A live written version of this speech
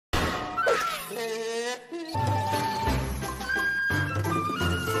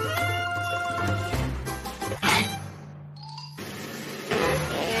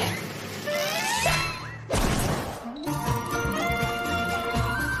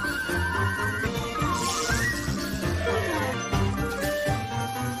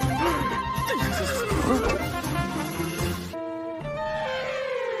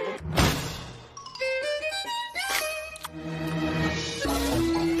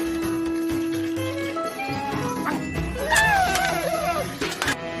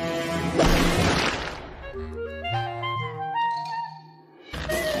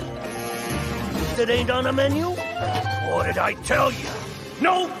that ain't on a menu? What did I tell you?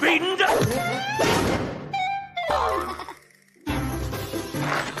 No feeding to...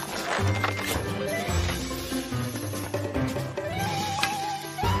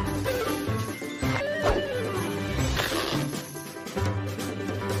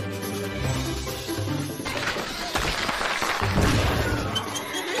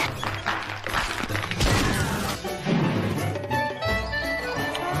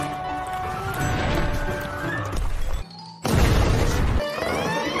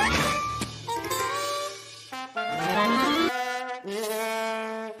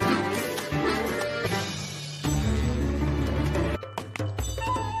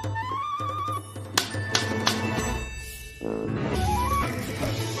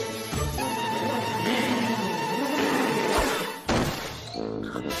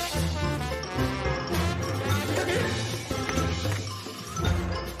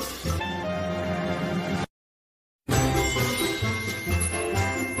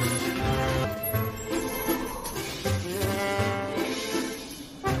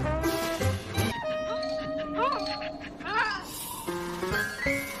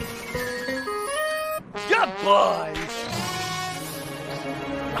 Boys!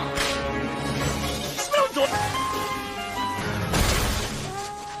 Smells good!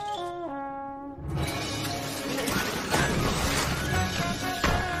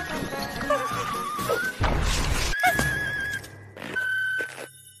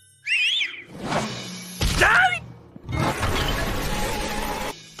 Daddy!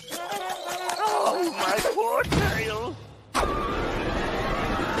 Oh, my poor tail!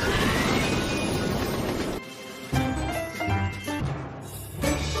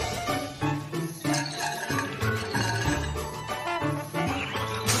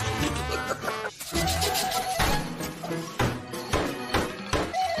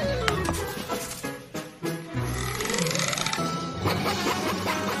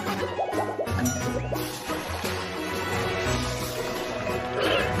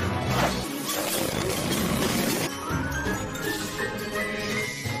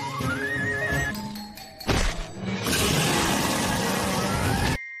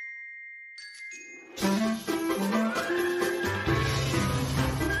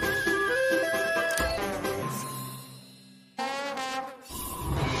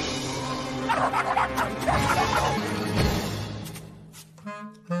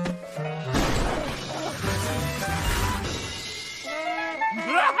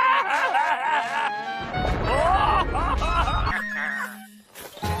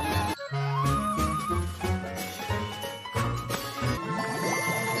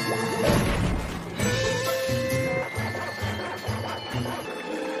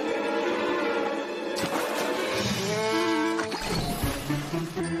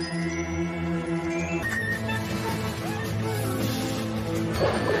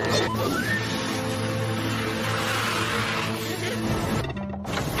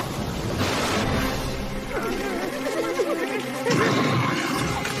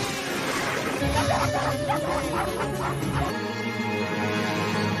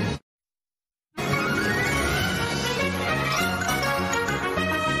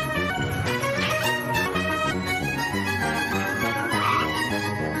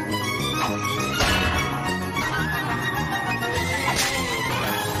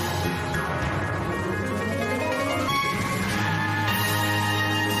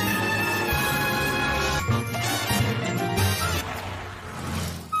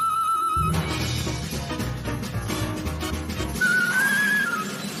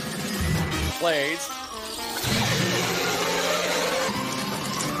 Plays.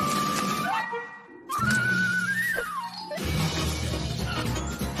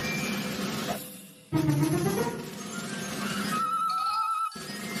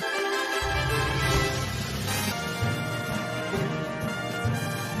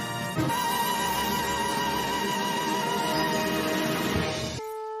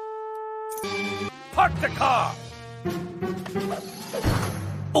 Park the car!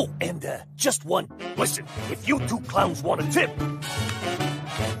 Oh, and, just one. Listen, if you two clowns want a tip...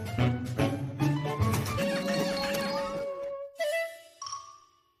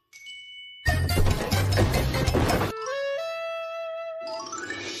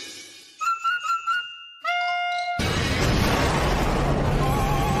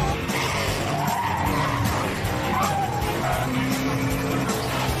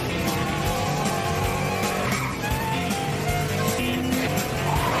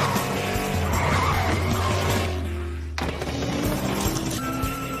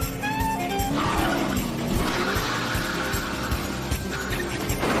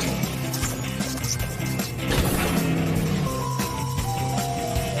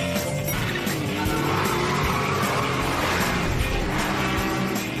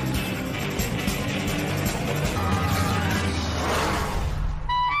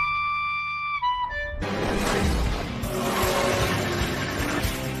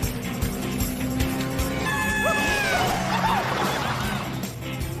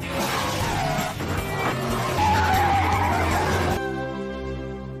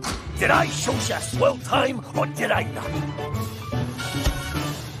 chose ya swell time, or did I not?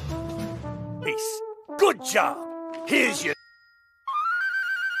 Peace. Good job. Here's your...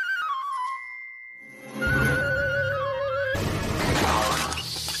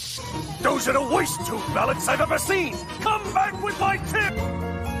 Those are the worst tooth ballots I've ever seen. Come back with my tip.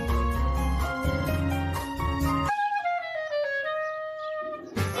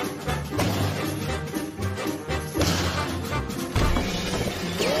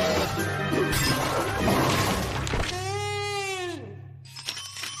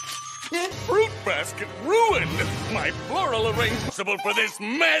 Fruit basket ruined! My floral arrangement for this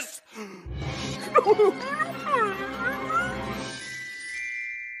mess!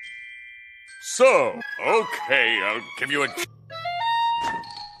 So, okay, I'll give you a...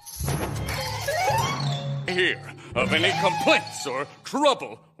 Here, of any complaints or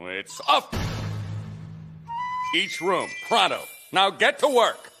trouble, it's up. Each room, pronto. Now get to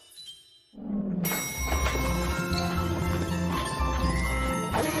work.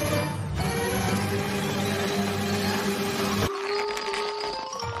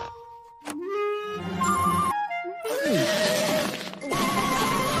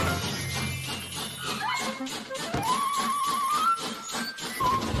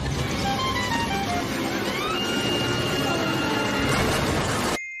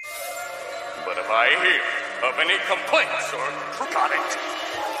 But if I hear of any complaints or... Got it.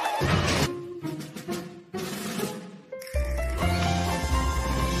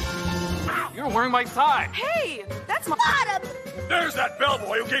 You're wearing my tie. Hey, that's my bottom. There's that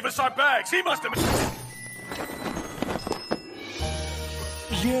bellboy who gave us our bags. He must have...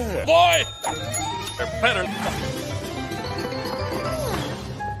 Yeah. Boy! They're better...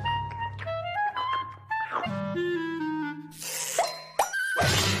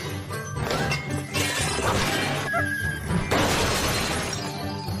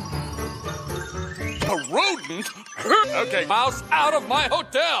 A rodent? Okay, mouse out of my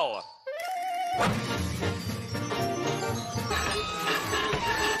hotel!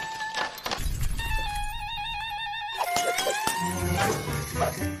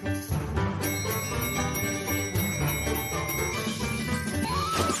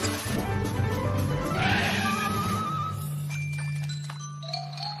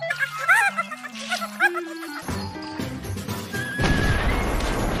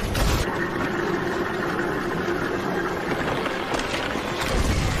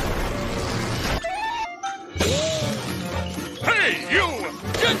 Hey, you!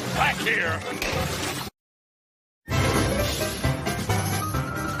 Get back here!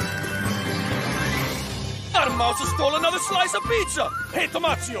 That mouse has stole another slice of pizza! Hey,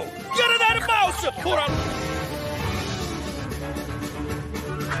 Tomazio, get her that mouse! Put on...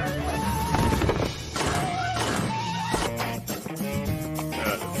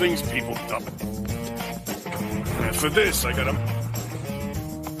 things people dump. And for this, I gotta...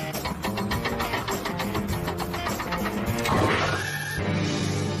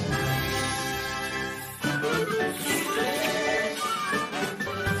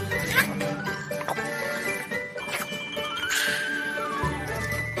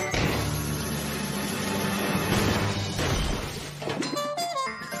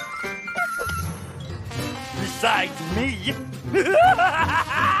 Besides me.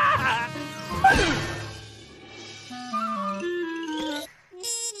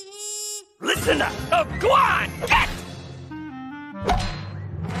 Listen up. Oh, go on. Get.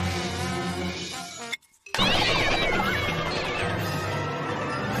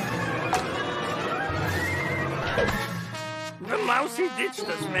 The mousey ditched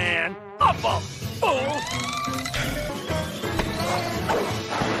us, man. Up a fool.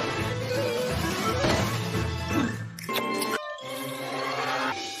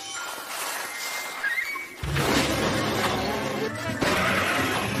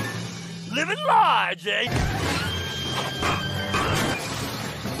 Living large, eh?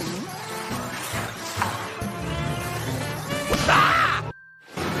 Ah!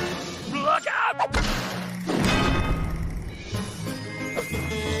 Look out!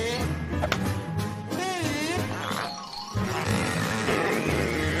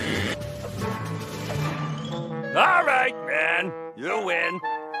 All right, man. You win.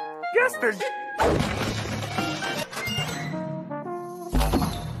 Guess there's...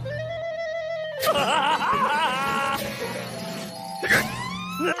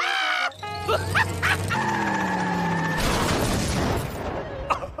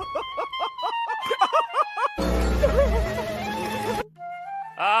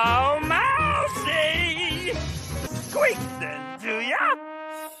 Oh, mousy! Squeak then, do ya?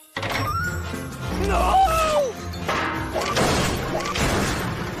 No!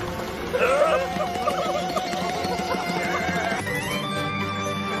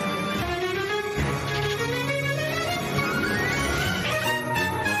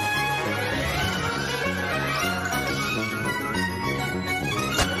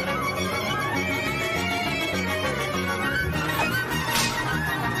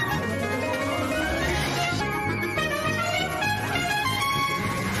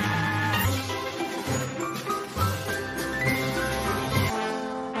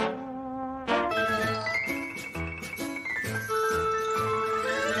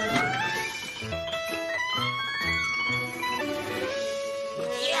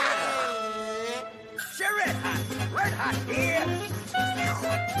 hot here.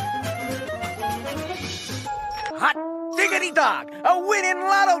 Hot diggity dog, a winning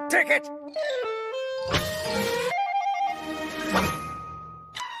lotto ticket.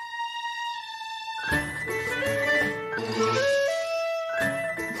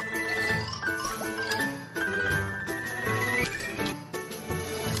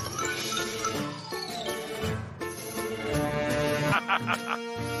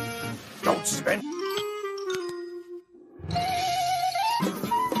 Don't spend.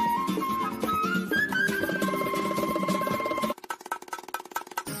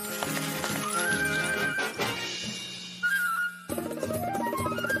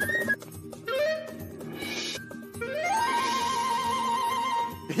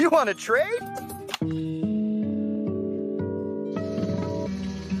 You want to trade?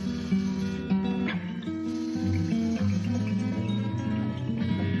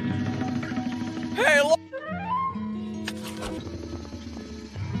 Hey, look!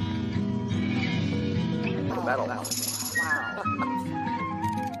 Metal.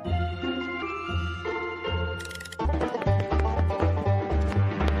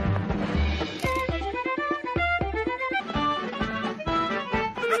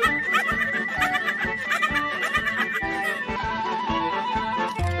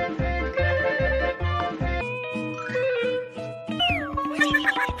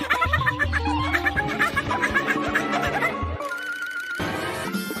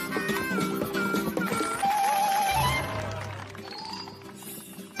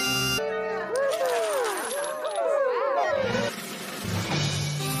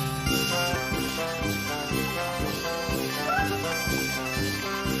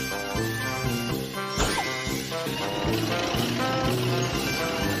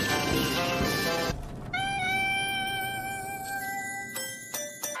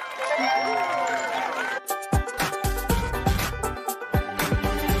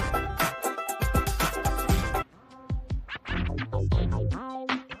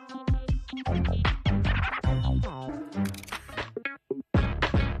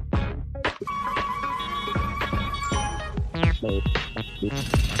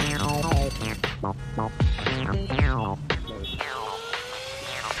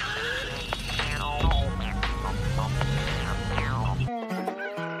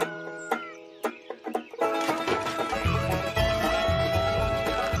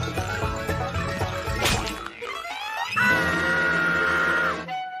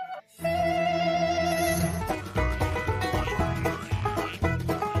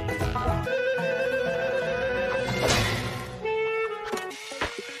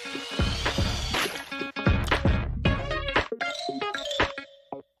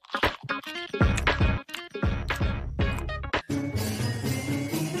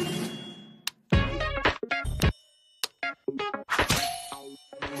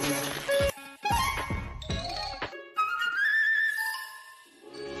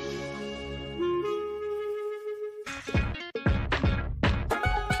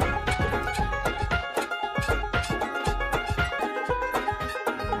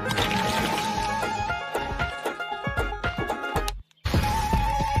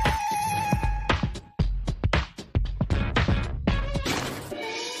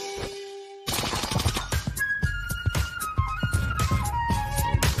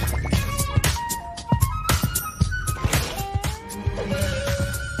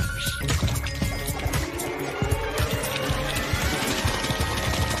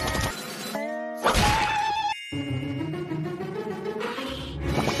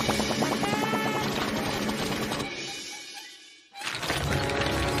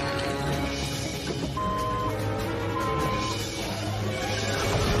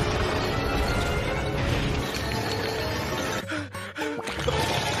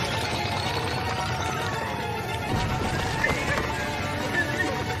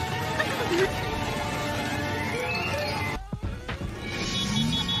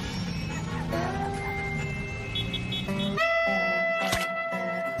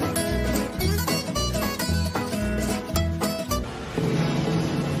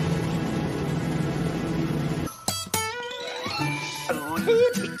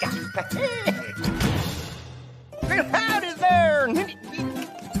 Howdy there!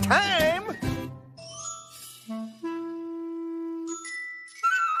 Time!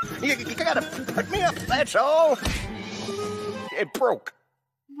 You gotta put me up, that's all. It broke.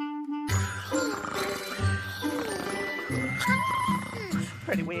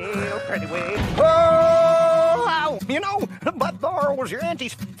 Pretty well, pretty well. Oh, ow. You know, But Thor was your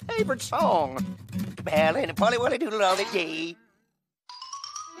auntie's favorite song. Well, and a Polly Wolly Doodle all the day.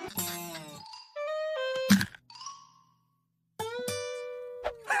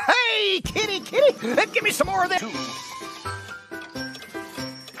 kitty, kitty. Give me some more of that.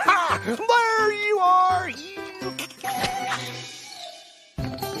 Ha! There you are, you.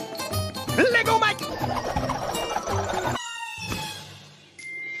 Lego Mike.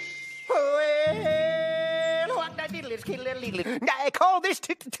 Well, what the diddle is I call this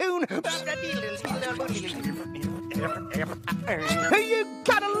tune. You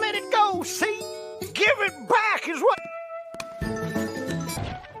gotta let it go, see? Give it back is what.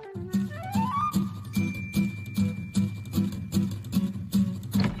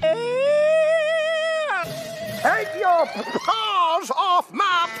 Take your paws off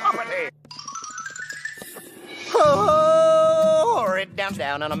my property! Oh, it down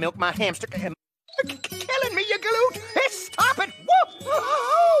and I'll milk my hamster. Killing me, you galoot! Stop it!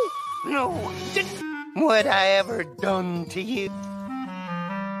 Whoa! No, what I ever done to you?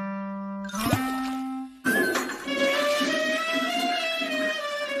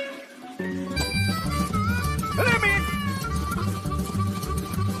 Let me.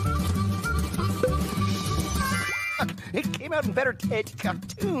 It came out in better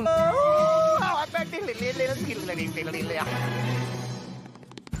cartoon.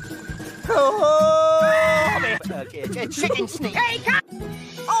 Chicken sneak. Hey,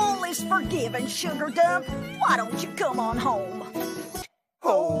 all is forgiven, Sugar Dump. Why don't you come on home?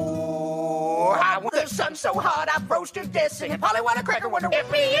 Oh, I want the sun so hot I froze to death singing Polly want a cracker, wonder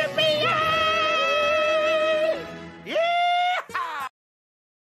yippee, yippee, yay! Yeah!